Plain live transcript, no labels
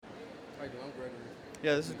How you doing? I'm Gregory.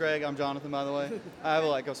 Yeah, this is Greg. I'm Jonathan, by the way. I have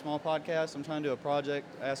a small podcast. I'm trying to do a project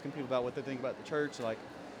asking people about what they think about the church.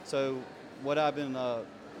 So what I've been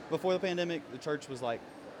before the pandemic, the church was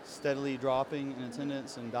steadily dropping in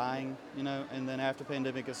attendance and dying, and then after the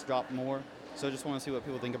pandemic, it's dropped more. So I just want to see what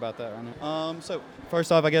people think about that right now. So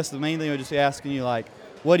first off, I guess the main thing I would just be asking you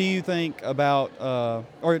what do you think about,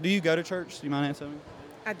 or do you go to church? Do you mind answering?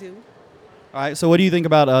 I do. All right. So what do you think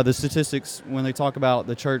about the statistics when they talk about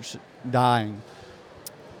the church dying?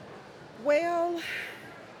 Well,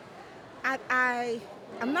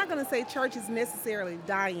 I'm not going to say church is necessarily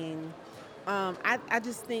dying. I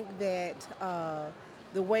just think that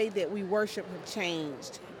the way that we worship have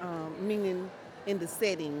changed, meaning in the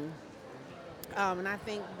setting. And I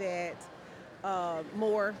think that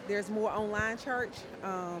there's more online church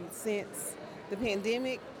since the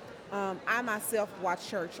pandemic. I myself watch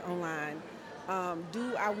church online.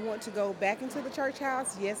 Do I want to go back into the church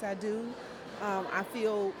house? Yes, I do. I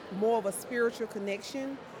feel more of a spiritual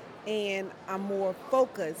connection, and I'm more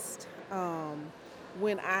focused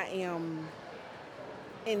when I am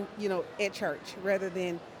at church rather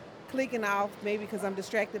than clicking off maybe because I'm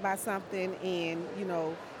distracted by something and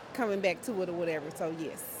coming back to it or whatever. So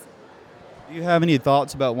yes. Do you have any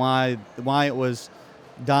thoughts about why it was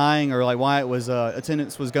dying, or why it was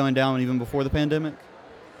attendance was going down even before the pandemic?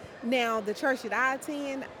 Now the church that I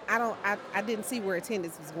attend, I didn't see where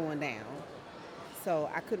attendance was going down, so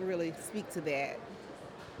I couldn't really speak to that.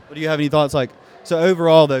 But do you have any thoughts so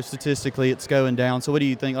overall though statistically it's going down? So what do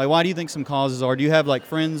you think? Why do you think some causes are? Do you have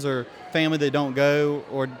friends or family that don't go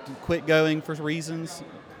or quit going for reasons?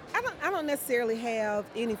 I don't necessarily have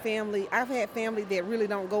any family. I've had family that really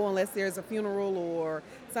don't go unless there's a funeral or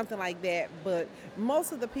something like that. But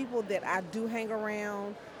most of the people that I do hang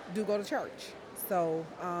around do go to church. So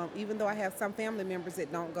even though I have some family members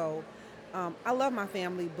that don't go, I love my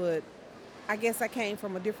family, but I guess I came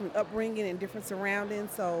from a different upbringing and different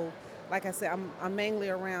surroundings. So like I said, I'm mainly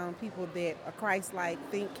around people that are Christ-like,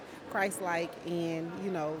 think Christ-like, and,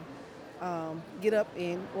 get up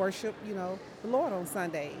and worship, the Lord on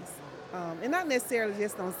Sundays. And not necessarily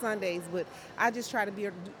just on Sundays, but I just try to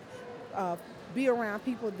be around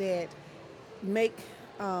people that make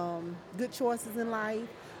good choices in life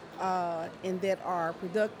and that are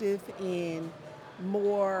productive and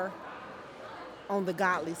more on the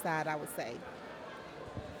godly side, I would say.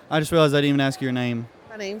 I just realized I didn't even ask your name.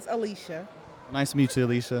 My name's Alisha. Nice to meet you,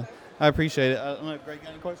 Alicia. I appreciate it. I don't know if Greg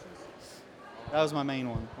got any questions? That was my main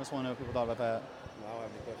one. I just want to know what people thought about that. No, I don't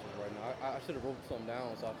have any questions right now. I should have wrote something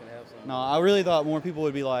down so I can have some. No, I really thought more people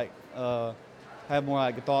would be have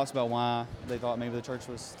more thoughts about why they thought maybe the church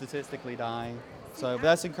was statistically dying. So but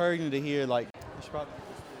that's encouraging to hear. You should probably.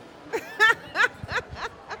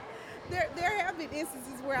 There have been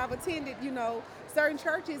instances where I've attended, certain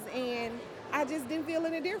churches, and I just didn't feel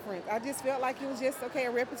any different. I just felt like it was just a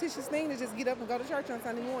repetitious thing to just get up and go to church on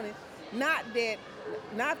Sunday morning. Not that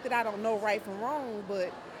I don't know right from wrong,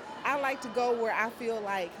 but I like to go where I feel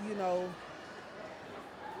like,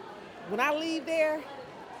 when I leave there,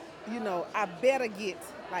 I better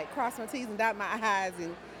cross my T's and dot my I's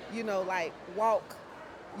and, walk,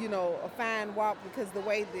 a fine walk, because the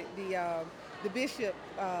way that the bishop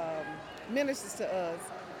ministers to us,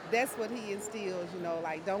 that's what he instills,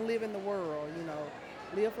 don't live in the world,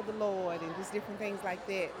 live for the Lord and just different things like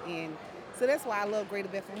that. And so that's why I love Greater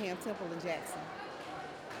Bethlehem Temple in Jackson.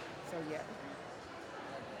 So, yeah.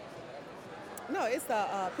 No, it's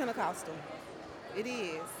a Pentecostal. It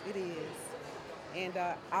is. And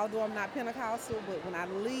although I'm not Pentecostal, but when I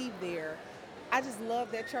leave there, I just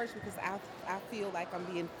love that church because I feel like I'm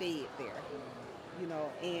being fed there,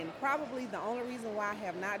 And probably the only reason why I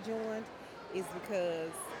have not joined is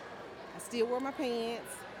because I still wear my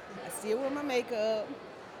pants, I still wear my makeup,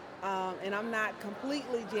 and I'm not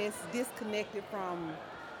completely just disconnected from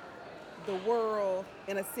the world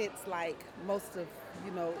in a sense like most of,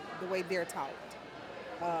 the way they're taught.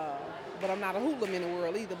 But I'm not a hoodlum in the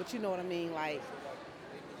world either, but you know what I mean?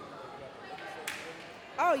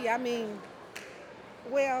 Oh yeah,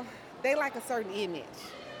 well, they like a certain image.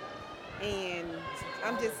 And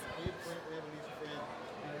I'm just... We have a friend,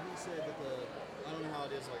 he said that I don't know how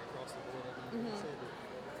it is across the board. He said that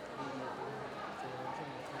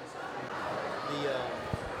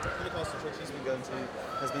the Pentecostal church he's been going to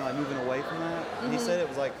has been moving away from that. And he said it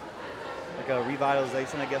was like a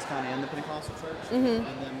revitalization, I guess, kind of in the Pentecostal church, and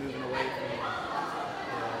then moving away from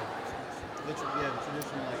the traditional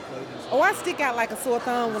clothing. Oh, I stick out like a sore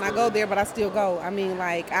thumb when I go there, but I still go. I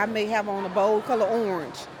may have on a bold color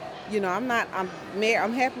orange. I'm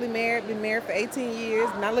happily married, been married for 18 years,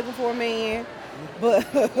 not looking for a man, but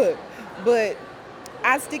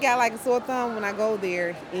I stick out like a sore thumb when I go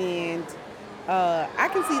there, and I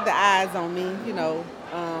can see the eyes on me,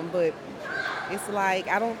 but it's like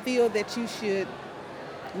I don't feel that you should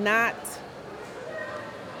not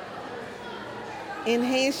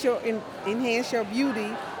enhance your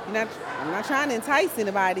beauty. I'm not trying to entice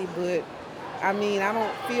anybody, but I mean, I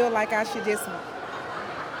don't feel like I should just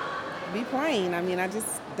be plain. I mean, I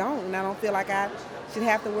just don't, and I don't feel like I should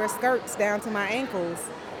have to wear skirts down to my ankles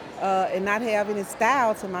and not have any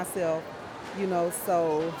style to myself,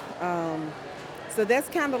 So that's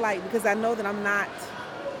kind of like, because I know that I'm not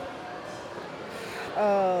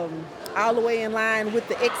all the way in line with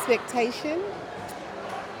the expectation.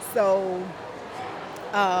 So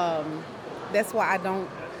that's why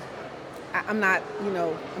I'm not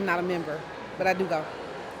a member, but I do go.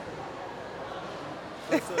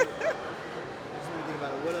 So, just let me think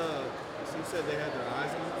about it. So you said they had their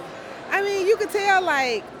eyes on you? I mean, you could tell,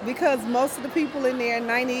 like, because most of the people in there,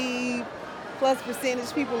 90 plus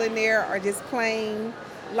percentage people in there are just plain,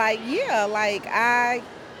 like, yeah, like I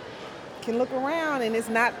can look around and it's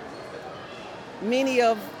not many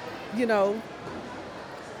of,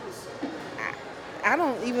 I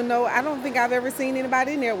don't even know, I don't think I've ever seen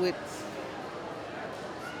anybody in there with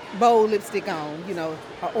bold lipstick on, an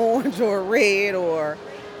orange or a red or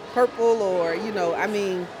purple or, I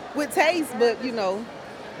mean, with taste, but,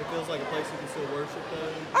 It feels like a place you can still worship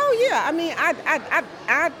though? Oh, yeah. I mean,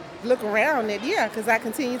 I look around it, yeah, because I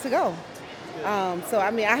continue to go. So,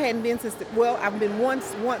 I mean, I hadn't been I've been once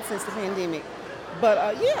since the pandemic.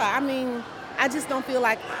 But, yeah, I mean, I just don't feel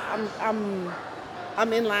like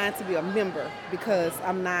I'm in line to be a member because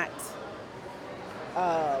I'm not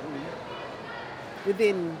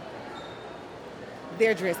within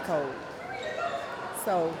their dress code.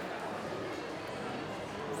 So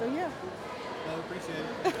yeah. I appreciate it.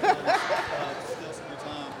 Still some good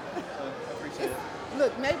time. So I appreciate it.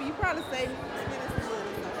 Look, maybe you probably saved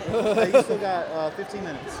 6 minutes. Hey, you still got 15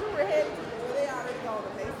 minutes. You were headed to, well, they already gone to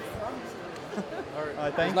Macy's, so I'm just All right. All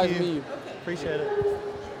right, thank It's nice you. to meet you. okay. Appreciate it.